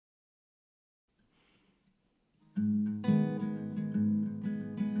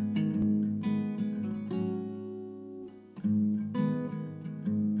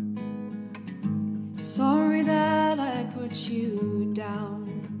Sorry that I put you down.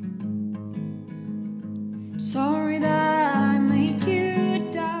 Sorry that I make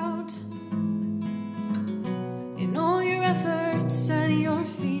you doubt in all your efforts and your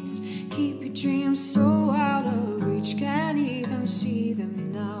feats. Keep your dreams so out of reach, can't even see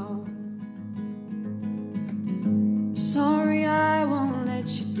them now. Sorry I won't let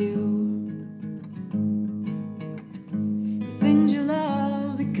you do the things you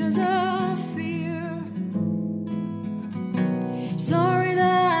love because of fear. Sorry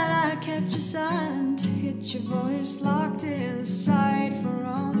that I kept you silent, hid your voice locked inside for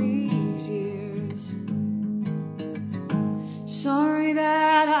all these years. Sorry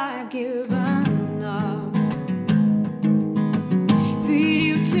that I've given up, feed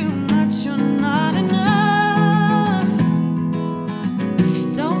you too much or not enough.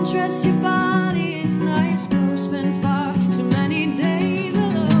 Don't trust your body in nice clothes, spend far too many days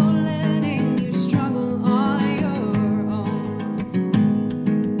alone, letting you struggle on your own.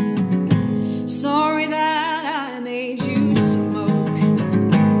 Sorry that I made you smoke,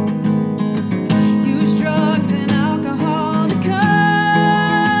 use drugs and alcohol to cope.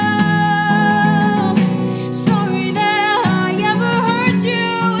 Sorry that I ever hurt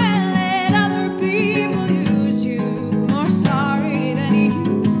you and let other people use you. More sorry than you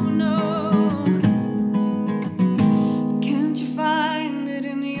know. Can't you find it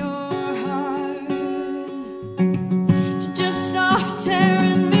in your heart to just stop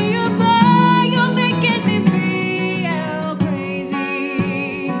tearing me apart? You're making me feel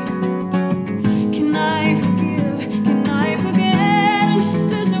crazy. Can I forgive? Can I forget? And just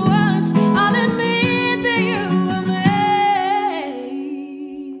this once, I'll admit that you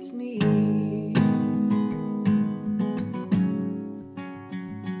amaze me.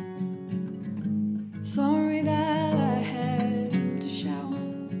 Sorry that I had to shout,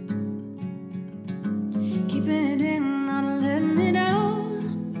 keeping it in, not letting it out,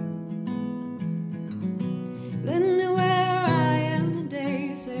 letting me where I am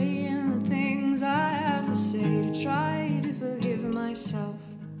today, saying the things I have to say to try to forgive myself.